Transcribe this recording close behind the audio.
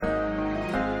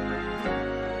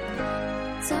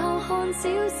看小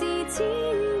事千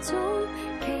種，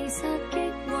其實極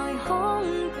為空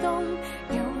洞。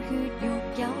有血肉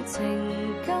有情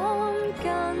感，跟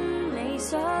你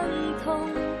相通。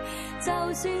就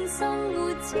算生活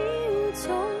超重，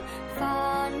煩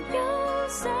憂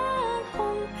失控，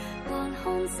還看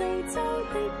四周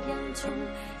的人叢，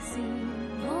是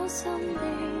我心的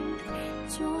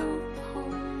觸碰。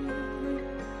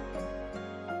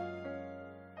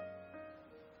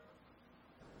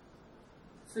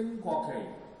升國旗，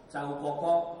奏國歌。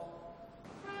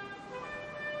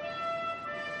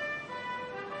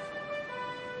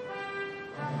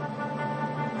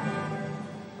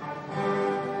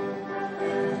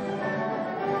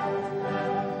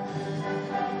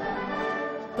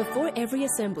Before every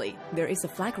assembly, there is a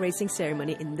flag raising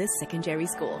ceremony in this secondary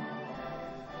school.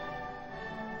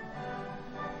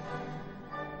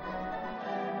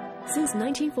 Since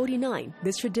 1949,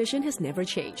 this tradition has never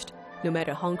changed. No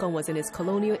matter Hong Kong was in its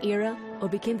colonial era or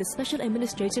became the special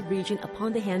administrative region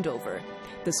upon the handover,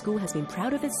 the school has been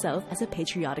proud of itself as a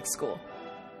patriotic school.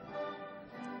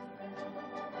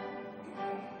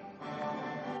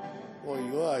 我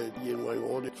如果係認為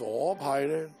我哋左派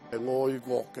咧係愛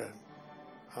國嘅，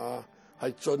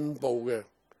係進步嘅，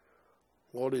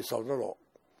我哋受得落。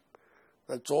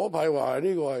但左派話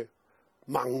呢個係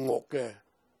盲目嘅，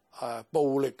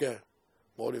暴力嘅，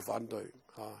我哋反對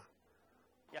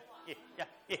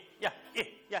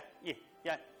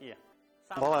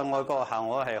我係愛國校，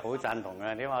我係好贊同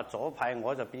嘅。你話左派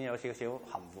我就變有少少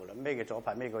含糊啦。咩叫左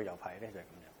派，咩叫右派咧？就係咁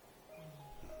樣。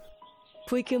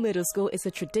Pui Kiu Middle School is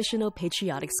a traditional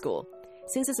patriotic school.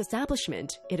 Since its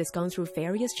establishment, it has gone through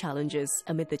various challenges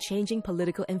amid the changing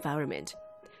political environment.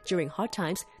 During hard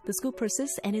times, the school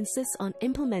persists and insists on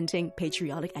implementing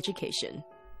patriotic education.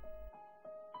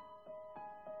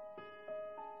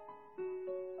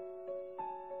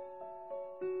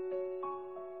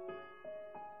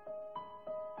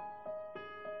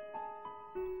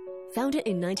 Founded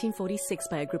in 1946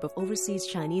 by a group of overseas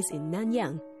Chinese in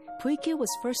Nanyang, Pui Kiu was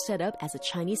first set up as a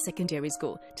Chinese secondary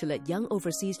school to let young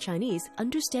overseas Chinese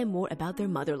understand more about their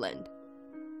motherland.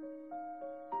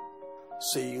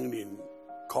 4年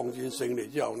抗戰勝利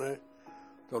之後呢，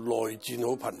就內戰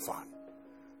好頻繁，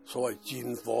所謂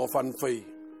戰火紛飛，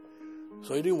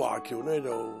所以啲華僑呢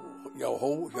就又好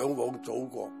嚮往祖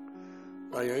國，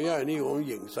但係因為呢種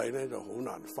形勢呢就好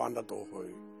難翻得到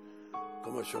去，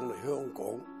咁啊上嚟香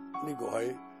港呢個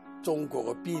喺中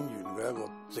國嘅邊緣嘅一個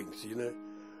城市呢。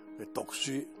讀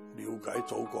書，了解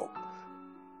祖國。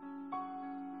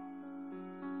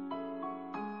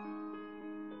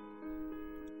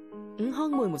Ng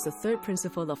Hong Mun was the third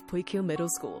principal of Pui Kiu Middle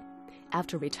School.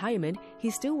 After retirement, he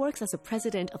still works as a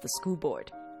president of the school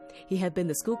board. He had been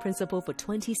the school principal for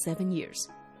 27 years.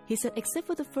 He said except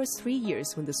for the first 3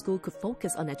 years when the school could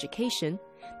focus on education,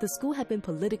 the school had been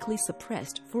politically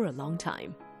suppressed for a long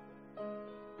time.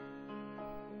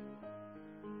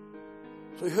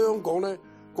 所以香港呢。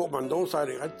國民黨勢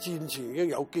力喺戰前已經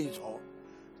有基礎，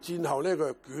戰後咧佢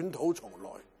係捲土重來，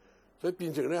所以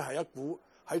變成咧係一股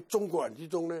喺中國人之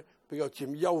中咧比較佔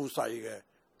優勢嘅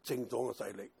政黨嘅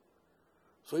勢力。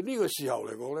所以呢個時候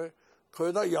嚟講咧，佢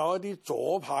覺得有一啲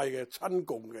左派嘅親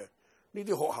共嘅呢啲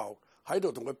學校喺度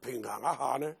同佢平衡一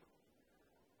下咧，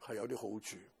係有啲好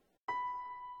處。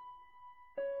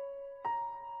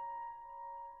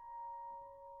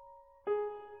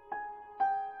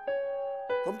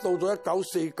咁到咗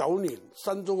1949年，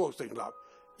新中國成立，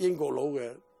英國佬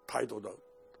嘅態度就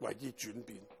為之轉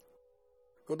變，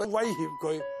覺得威脅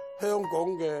佢香港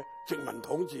嘅殖民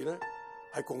統治咧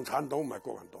係共產黨唔係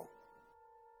國民黨。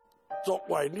作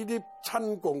為呢啲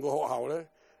親共嘅學校咧，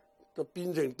就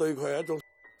變成對佢係一種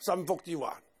心腹之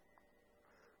患。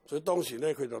所以當時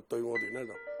咧，佢就對我哋咧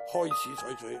就開始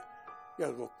採取一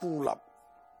個孤立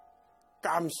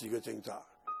監視嘅政策。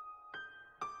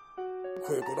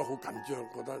佢係覺得好緊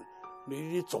張，覺得你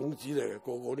呢啲種子嚟嘅，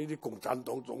個呢啲共產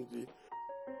黨種子。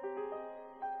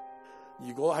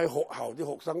如果喺學校啲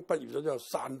學生畢業咗之後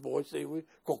散播喺社會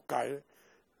各界咧，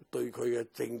對佢嘅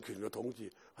政權嘅統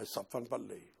治係十分不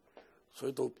利。所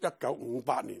以到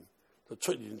1958年就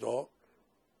出現咗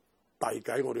遞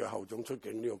解我哋嘅校長出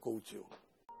境呢個高潮。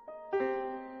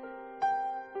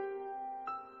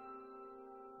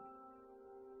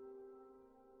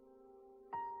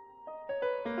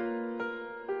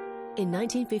In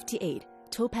 1958,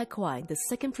 To Pak Kwai, the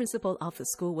second principal of the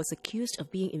school, was accused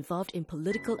of being involved in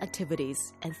political activities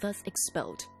and thus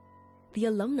expelled. The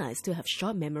alumni still have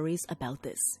sharp memories about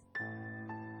this.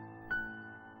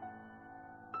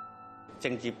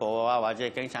 政治部啊，或者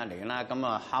警察嚟啦，咁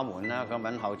啊敲門啦，咁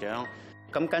揾校長，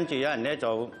咁跟住有人咧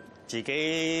就自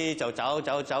己就走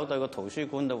到個圖書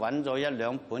館度揾咗1、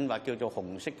2本話叫做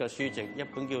紅色嘅書籍，一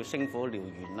本叫《星火燎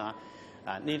原》啊，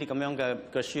呢啲咁樣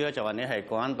嘅書咧，就話你係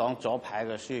共產黨左派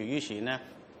嘅書，於是咧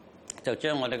就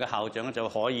將我哋嘅校長就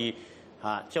可以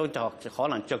就可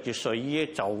能着住睡衣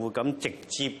就咁直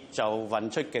接就運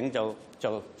出境，就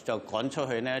趕出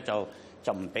去咧，就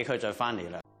唔俾佢再翻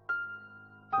嚟啦。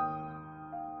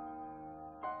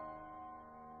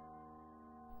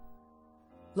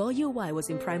Law Yu-wai was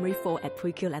in primary 4 at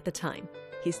Puikyul at the time.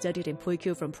 He studied in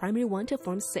Puikyul from primary 1 to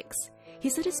form 6. He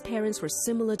said his parents were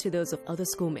similar to those of other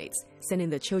schoolmates, sending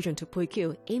their children to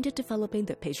Puikyul aimed at developing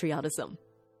their patriotism.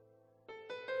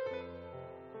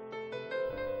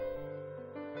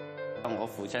 我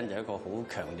父親就係一個好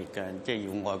強烈嘅，即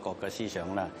係要愛國嘅思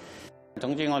想啦。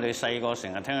總之，我哋細個成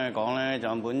日聽佢講咧，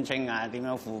就滿清啊點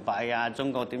樣腐敗啊，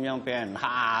中國點樣俾人蝦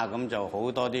啊，咁就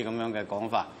好多啲咁樣嘅講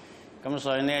法。咁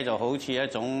所以咧就好似一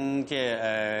種即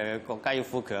係國家要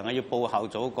富強啊，要報效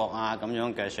祖國啊咁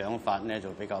樣嘅想法咧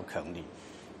就比較強烈。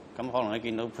咁可能你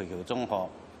見到培僑中學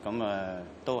咁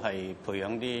都係培養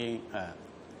啲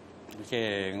即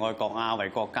係愛國啊、為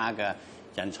國家嘅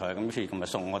人才，咁所以咁咪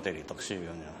送我哋嚟讀書咁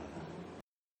樣。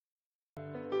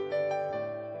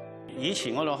以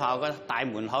前我哋學校嘅大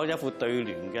門口有一副對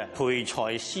聯嘅，培才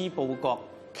師報國，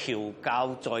僑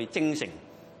教在精誠，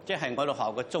即係我哋學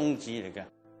校嘅宗旨嚟嘅。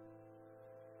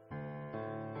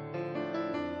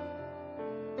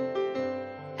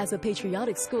As a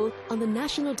patriotic school, on the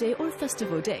National Day or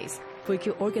festival days,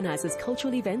 Puikyul organizes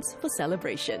cultural events for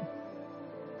celebration.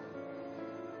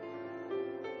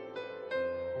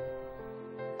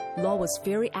 Law was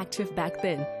very active back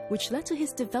then, which led to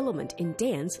his development in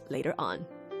dance later on.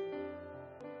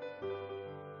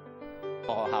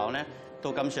 學校咧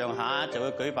到咁上下就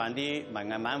會舉辦啲文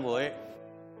藝晚會。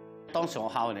當時學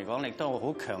校嚟講，亦都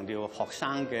好強調學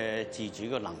生嘅自主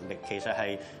嘅能力，其實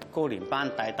係高年班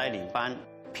帶低年班。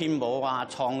編舞啊、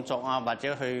創作啊，或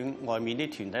者去外面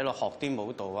啲團體度學啲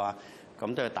舞蹈啊，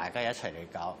咁都係大家一齊嚟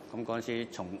搞。咁嗰陣時，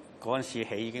從嗰陣時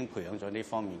起已經培養咗呢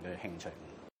方面嘅興趣。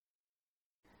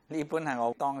呢本係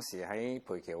我當時喺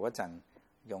培僑嗰陣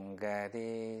用嘅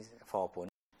啲課本，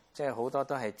即係好多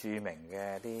都係著名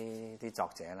嘅啲作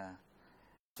者啦，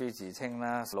朱自清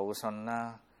啦、魯迅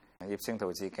啦、葉聖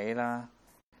陶自己啦、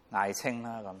艾青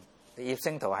啦咁。葉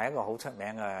聖陶係一個好出名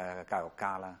嘅教育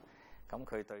家啦。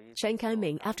Chen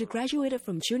Kai-ming, after graduated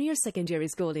from junior secondary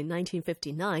school in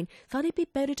 1959, thought it'd be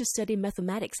better to study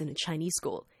mathematics in a Chinese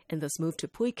school, and thus moved to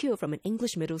Puikyul from an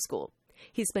English middle school.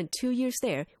 He spent 2 years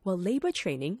there, while labor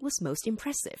training was most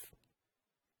impressive.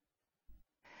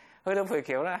 去到培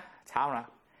僑咧，慘啦！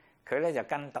佢咧就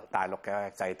跟大陸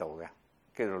嘅制度嘅，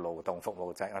叫做勞動服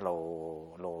務制、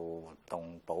勞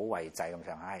動保衛制咁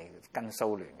上下，係跟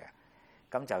蘇聯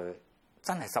嘅，咁就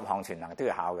真係10項全能都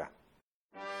要考嘅。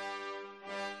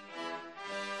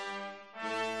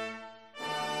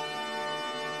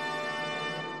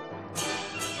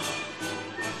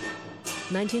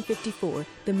1954,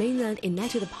 the mainland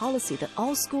enacted a policy that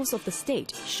all schools of the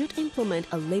state should implement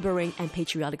a laboring and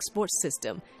patriotic sports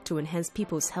system to enhance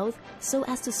people's health so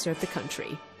as to serve the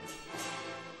country.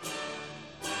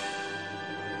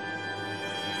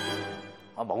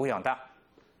 我冇樣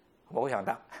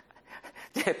得，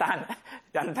即係單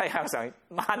人體向上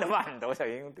掹都掹唔到，就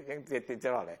已經跌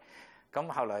咗落嚟。咁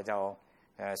後來就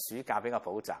暑假比較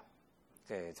補習。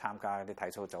即係參加啲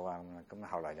體操組啊咁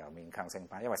後來就勉強升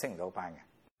班，因為升唔到班嘅。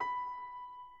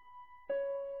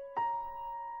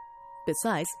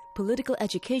Besides, political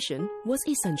education was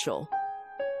essential.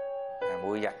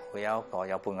 每日會有半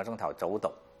個鐘頭早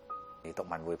讀嚟讀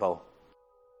文匯報，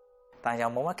但係又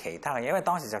冇乜其他嘅嘢，因為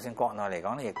當時就算國內嚟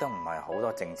講咧，亦都唔係好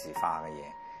多政治化嘅嘢，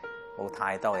冇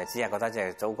太多嘅，只係覺得即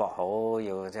係祖國好，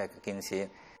要即係建設。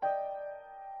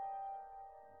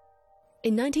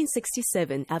In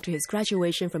 1967, after his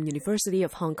graduation from University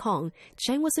of Hong Kong,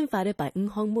 Chang was invited by Ng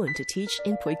Hong Mun to teach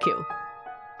in Puikyul.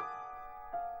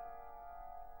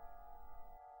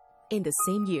 In the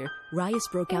same year, riots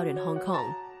broke out in Hong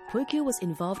Kong. Puikyul was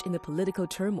involved in the political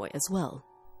turmoil as well.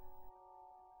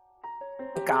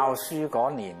 教書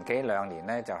嗰年幾2年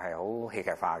咧，就係好戲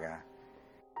劇化嘅。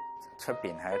出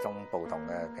邊係一種暴動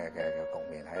嘅局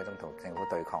面，係一種同政府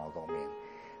對抗嘅局面。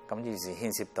咁於是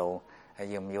牽涉到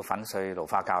要唔要粉碎奴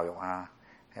化教育啊？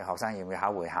學生要唔要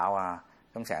考會考啊？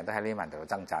咁成日都喺呢啲問題度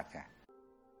掙扎嘅。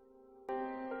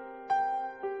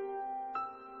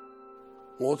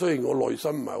我雖然我內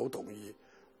心唔係好同意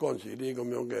嗰陣時啲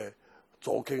咁樣嘅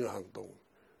左傾嘅行動，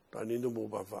但係你都冇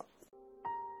辦法。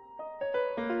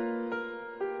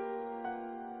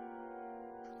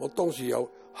我當時有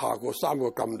下過3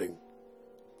個禁令。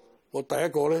我第一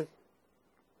個咧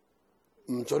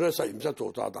唔准喺實驗室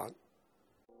做炸彈。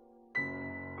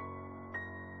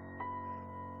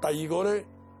第二個咧，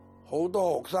好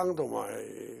多學生同埋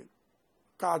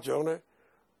家長咧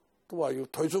都話要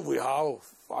退出會考，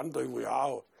反對會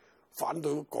考，反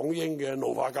對港英嘅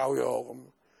奴化教育咁。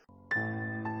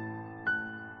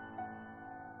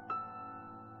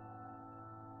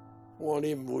我話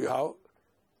你唔會考，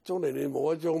將來你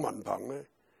冇一張文憑咧，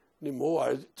你唔好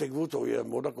話政府做嘢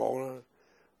冇得講啦。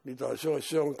你就係想去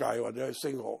商界或者去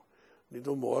升學，你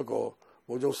都冇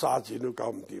張沙紙都搞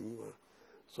唔掂啊！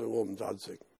所以我唔贊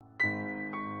成。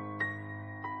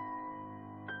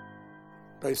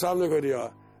第三咧，佢哋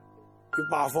話要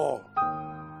罷課，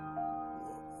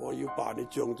我要罷你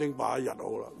象徵罷一日好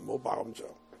啦，唔好罷咁長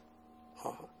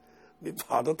嚇。你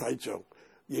罷得太長，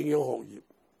影響學業。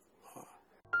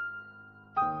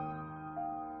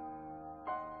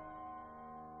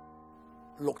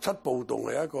6·7暴動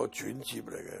係一個轉折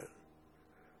嚟嘅，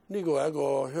呢個係一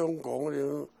個香港嗰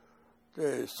種即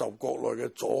係受國內嘅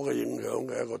左嘅影響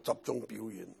嘅一個集中表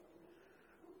現。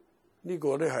呢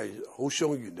個咧係好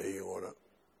傷元氣嘅，我覺得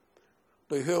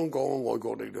對香港嘅愛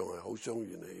國力量係好傷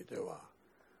元氣，即係話，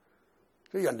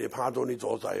即係人哋怕咗你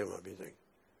阻滯啊嘛，變成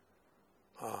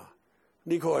啊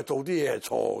呢個係做啲嘢係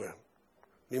錯嘅，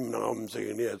你唔能夠唔承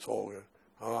認你係錯嘅，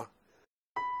係嘛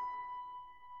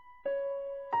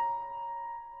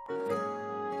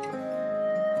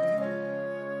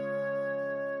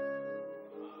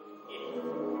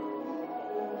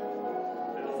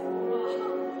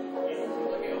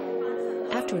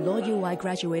？After Law Ui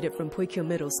graduated from Pui Kiu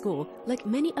Middle School, like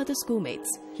many other schoolmates,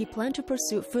 he planned to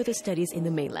pursue further studies in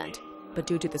the mainland. But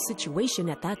due to the situation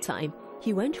at that time,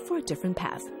 he went for a different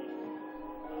path.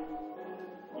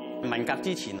 文革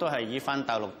之前都係以返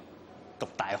大陸讀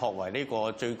大學為呢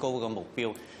個最高嘅目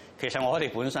標。其實我哋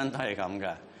本身都係咁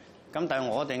嘅。咁但係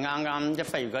我哋啱啱一畢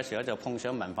業嗰時候就碰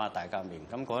上文化大革命，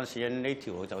咁嗰陣時呢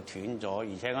條路就斷咗，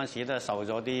而且嗰陣時都受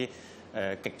咗啲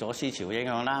極左思潮影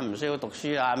響啦，唔需要讀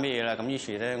書啊咩嘢啦，咁於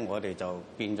是咧我哋就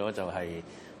變咗就係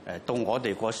到我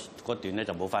哋嗰段咧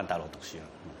就冇返大陸讀書啦。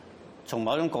從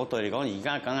某種角度嚟講，而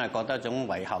家梗係覺得一種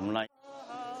遺憾啦。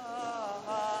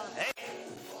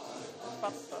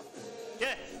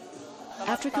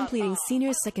After completing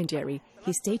senior secondary,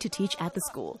 he stayed to teach at the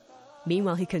school.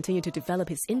 Meanwhile, he continued to develop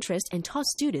his interest and taught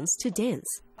students to dance.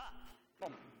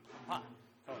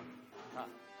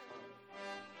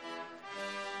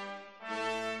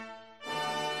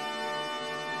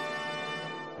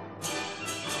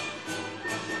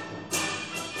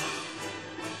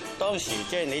 當時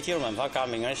即係你知道文化革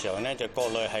命嘅時候咧，就國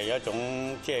內係一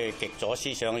種即係極左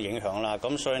思想嘅影響啦。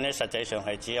咁所以咧，實際上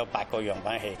係只有8個樣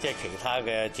板戲，即係其他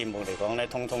嘅節目嚟講咧，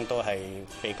通通都係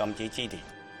被禁止之列。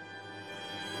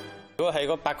如果係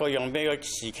嗰8個樣板嘅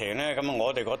時期咧，咁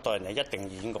我哋嗰代人係一定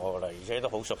演過噶啦，而且都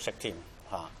好熟悉添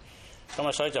嚇。咁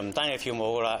啊，所以就唔單止跳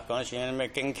舞噶啦，嗰陣時咩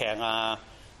京劇啊，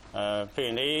譬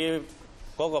如你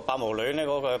嗰個白毛女咧，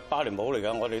嗰個芭蕾舞嚟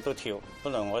㗎，我哋都跳。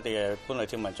本來我哋本來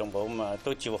跳民族舞啊嘛，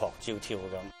都照學照跳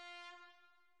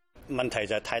咁。問題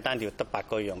就係太單調，得8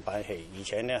個樣板戲，而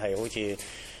且咧係好似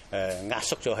壓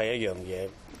縮咗係一樣嘢，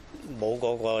冇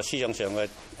嗰個思想上嘅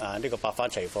呢個百花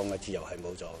齊放嘅自由係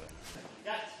冇咗嘅。1、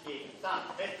2、3，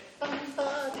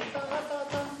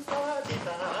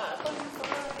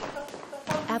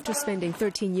 After spending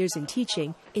 13 years in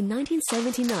teaching, in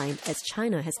 1979, as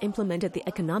China has implemented the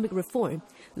economic reform,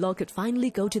 Law could finally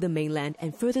go to the mainland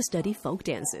and further study folk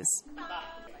dances.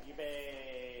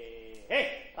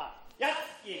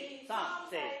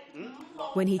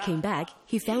 When he came back,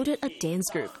 he founded a dance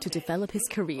group to develop his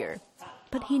career.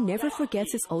 But he never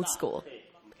forgets his old school.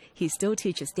 He still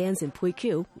teaches dance in Pui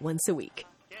Kiu once a week.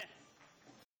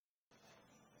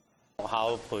 學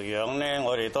校培養咧，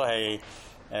我哋都係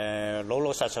老老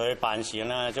實實去辦事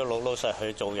啦，即係老老實實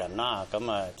去做人啦。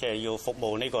咁啊，即係要服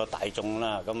務呢個大眾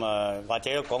啦。咁啊，或者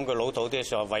講句老土啲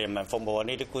嘅話，為人民服務啊，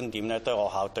呢啲觀點咧，都係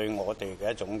學校對我哋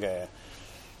嘅一種嘅，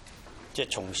即係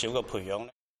從小嘅培養。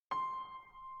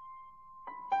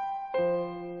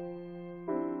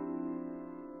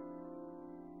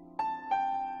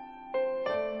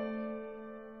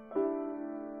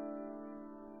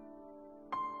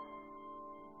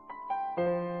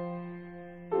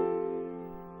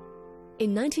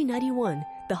In 1991,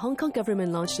 the Hong Kong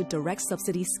government launched a direct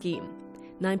subsidy scheme.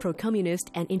 9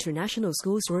 pro-communist and international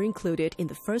schools were included in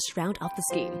the first round of the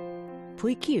scheme.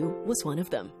 Pui Kiu was one of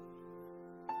them.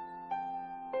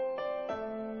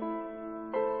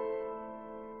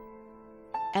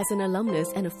 As an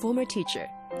alumnus and a former teacher,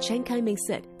 Chen Kai-ming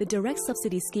said the direct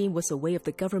subsidy scheme was a way of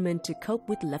the government to cope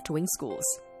with left-wing schools.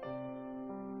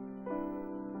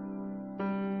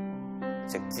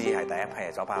 直資係第一批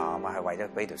係左派學校嘛，係為咗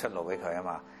俾條出路俾佢啊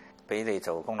嘛，俾你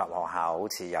做公立學校好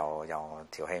似又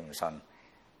調氣唔順，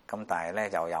咁但係咧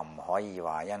又唔可以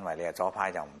話因為你係左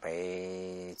派就唔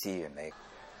俾資源你，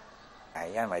係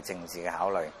因為政治嘅考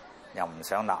慮，又唔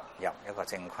想納入一個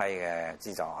正規嘅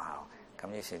資助學校，咁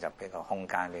於是就俾個空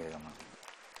間俾佢咁啊。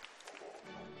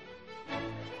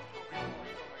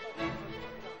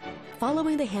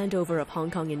Following the handover of Hong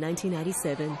Kong in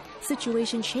 1997,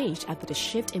 situation changed after the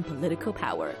shift in political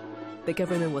power. The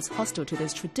government was hostile to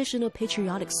this traditional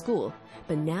patriotic school,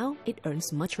 but now it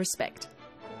earns much respect.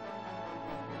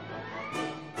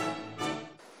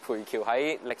 培僑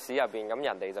喺歷史入邊，咁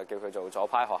人哋就叫佢做左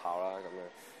派學校啦，咁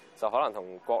樣就可能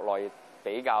同國內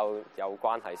比較有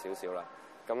關係少少啦。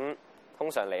咁通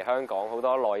常嚟香港好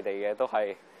多內地嘅都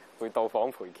係會到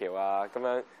訪培僑啊，咁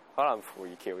樣可能培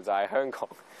僑就係香港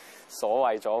所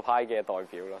謂左派嘅代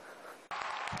表啦。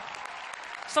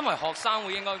身為學生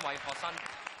會應該為學生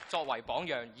作為榜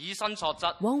樣，以身作則。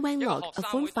Wong Wenlock, a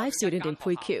Form 5 student in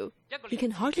Pui Kiu, he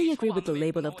can hardly agree with the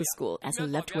label of the school as a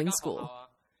left-wing school.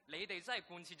 你哋真係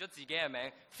貫徹咗自己嘅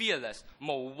名 ，fearless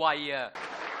無畏啊！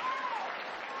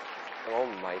我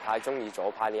唔係太中意左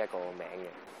派呢一個名嘅，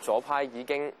左派已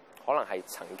經可能係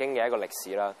曾經嘅一個歷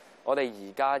史啦。我哋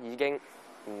而家已經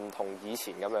唔同以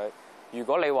前咁樣。如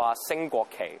果你話升國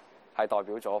旗係代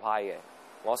表左派嘅，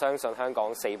我相信香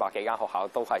港400幾間學校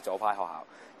都係左派學校，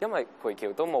因為培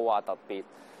僑都冇話特別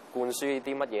灌輸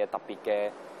啲乜嘢特別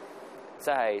嘅，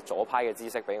即係左派嘅知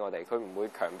識俾我哋。佢唔會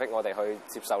強迫我哋去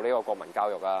接受呢個國民教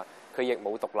育啊，佢亦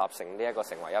冇獨立成呢一個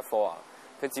成為一科啊。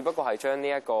佢只不過係將呢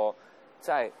一個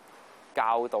即係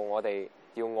教導我哋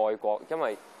要愛國，因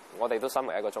為我哋都身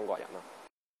為一個中國人啦。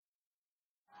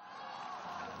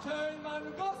全民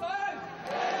覺醒！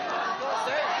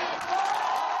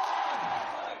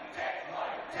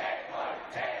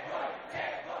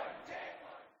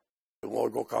愛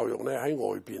國教育咧喺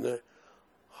外邊咧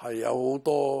係有好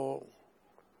多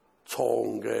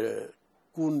錯嘅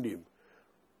觀念，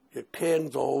亦聽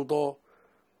咗好多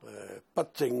不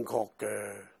正確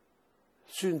嘅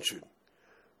宣傳，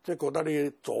即係覺得呢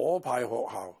啲左派學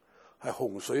校係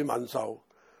洪水猛獸，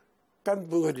根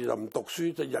本佢哋就唔讀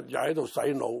書，就日日喺度洗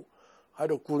腦，喺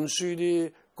度灌輸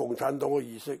啲共產黨嘅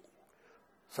意識，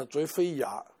實在非也。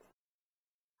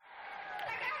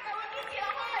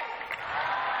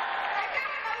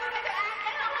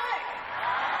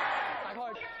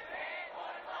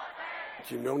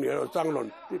前2年喺度爭論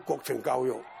啲國情教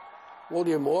育，我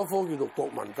哋冇一科叫做國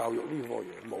民教育呢科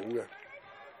嘢冇嘅，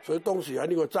所以當時喺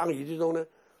呢個爭議之中咧，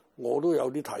我都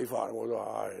有啲睇法，我都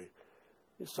話：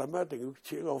使乜一定要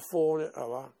設一個科啫？係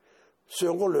嘛？上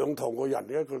嗰2堂個人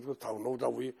咧，佢個頭腦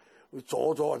就會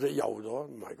左咗或者右咗，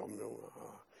唔係咁樣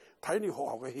啊！睇你學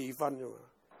校嘅氣氛啫嘛。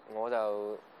我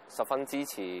就十分支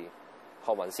持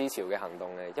學民思潮嘅行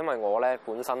動嘅，因為我咧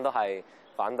本身都係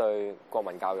反對國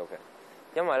民教育嘅。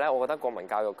因為咧，我覺得國民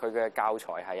教育佢嘅教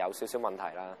材係有少少問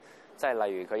題啦，即係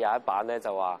例如佢有一版咧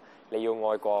就話你要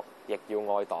愛國，亦要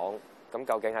愛黨。咁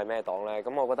究竟係咩黨咧？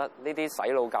咁我覺得呢啲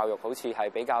洗腦教育好似係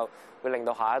比較會令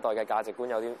到下一代嘅價值觀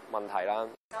有啲問題啦。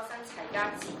修身齊家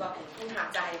治國平天下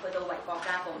就係去到為國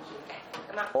家貢獻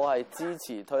嘅。咁啊，我係支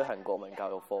持推行國民教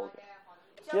育科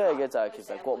嘅，因為嘅就係其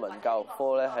實國民教育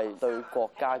科咧係對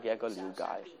國家嘅一個了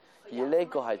解，而呢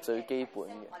個係最基本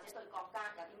嘅。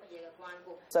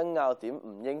爭拗點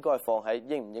唔應該放喺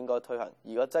應唔應該推行，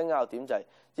而個爭拗點就係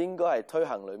應該係推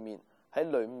行裡面喺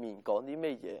裡面講啲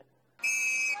咩嘢。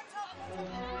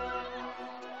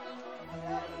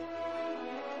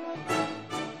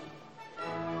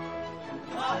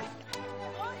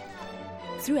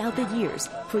Throughout the years,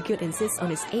 Pui Kiu insists on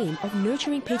his aim of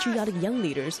nurturing patriotic young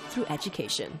leaders through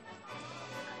education.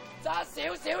 揸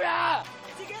少少呀！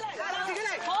自己嚟，自己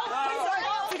嚟，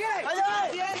好，自己嚟，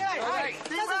係，自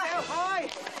己嚟，係。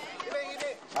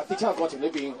喺啲測嘅過程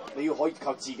裏邊，你要可以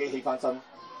靠自己起翻身，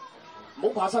唔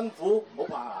好怕辛苦，唔好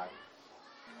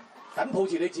怕捱，緊抱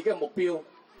住你自己嘅目標，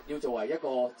要作為一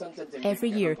個真正。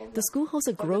Every year, the school hosts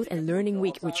a Growth and Learning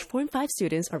Week, which Form 5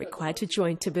 students are required to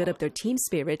join to build up their team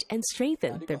spirit and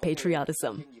strengthen their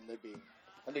patriotism.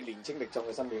 喺你年青力壯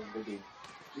嘅生命裏邊。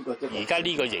而家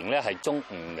呢個營咧係中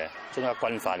5嘅，中1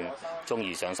軍訓，中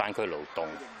2上山區勞動，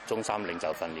中3領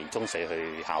袖訓練，中4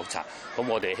去考察。咁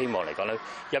我哋希望嚟講咧，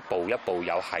一步一步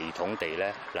有系統地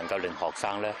咧，能夠令學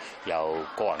生咧由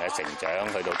個人嘅成長，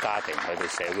去到家庭，去到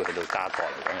社會，去到家國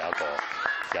嚟講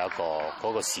有一個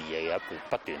嗰個視野有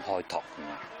不斷開拓。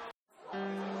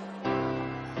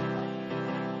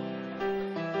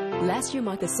Last year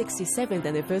marked the 67th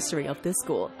anniversary of this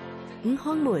school. Ng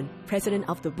Hongmun, president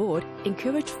of the board,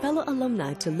 encouraged fellow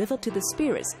alumni to live up to the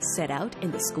spirits set out in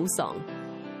the school song.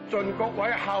 盡各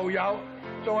位校友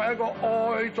作為一個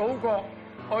愛祖國、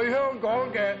愛香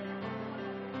港嘅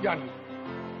人，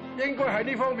應該喺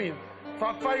呢方面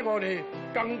發揮我哋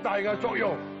更大嘅作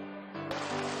用。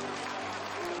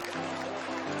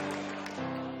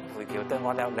培僑對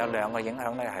我有兩個影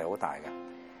響咧係好大嘅。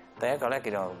第一個咧叫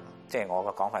做即係我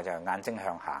嘅講法就係眼睛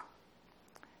向下，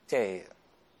即係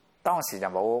當時就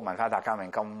冇文化大革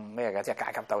命咁咩嘅，即係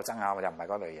階級鬥爭啊，又唔係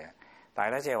嗰類嘢。但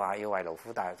係咧即係話要為勞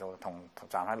苦大眾同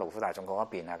站喺勞苦大眾嗰一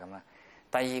邊啊咁啦。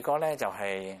第二個咧就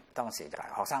係當時就係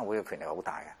學生會嘅權力好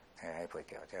大嘅，喺培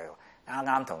僑即係啱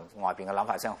啱同外邊嘅諗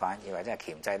法相反，以為即係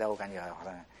鉗制得好緊要嘅學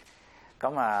生。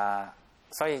咁啊，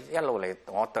所以一路嚟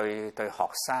我對學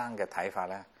生嘅睇法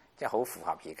咧，即係好符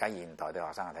合而家現代對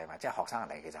學生嘅睇法，即係學生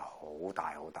嚟其實好大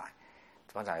好大，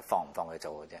咁就係放唔放佢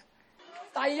做嘅啫。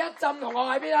第一陣同學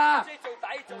喺邊啊？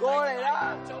過嚟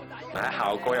啦！喺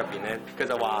校歌入邊咧，佢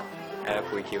就話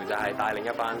培僑就係帶領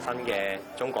一班新嘅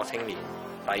中國青年，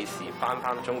第時翻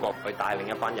中國去帶領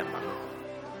一班人民。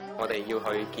我哋要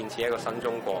去建設一個新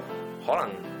中國，可能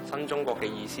新中國嘅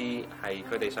意思係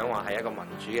佢哋想話係一個民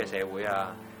主嘅社會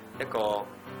啊，一個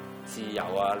自由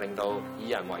啊，令到以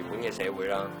人為本嘅社會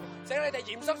啦。請你哋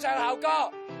嚴肅唱校歌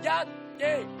，1、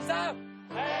2、3，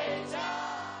起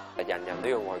唱！人人都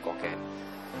要愛國嘅，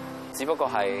只不過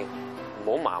係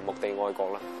唔好盲目地愛國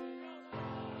啦。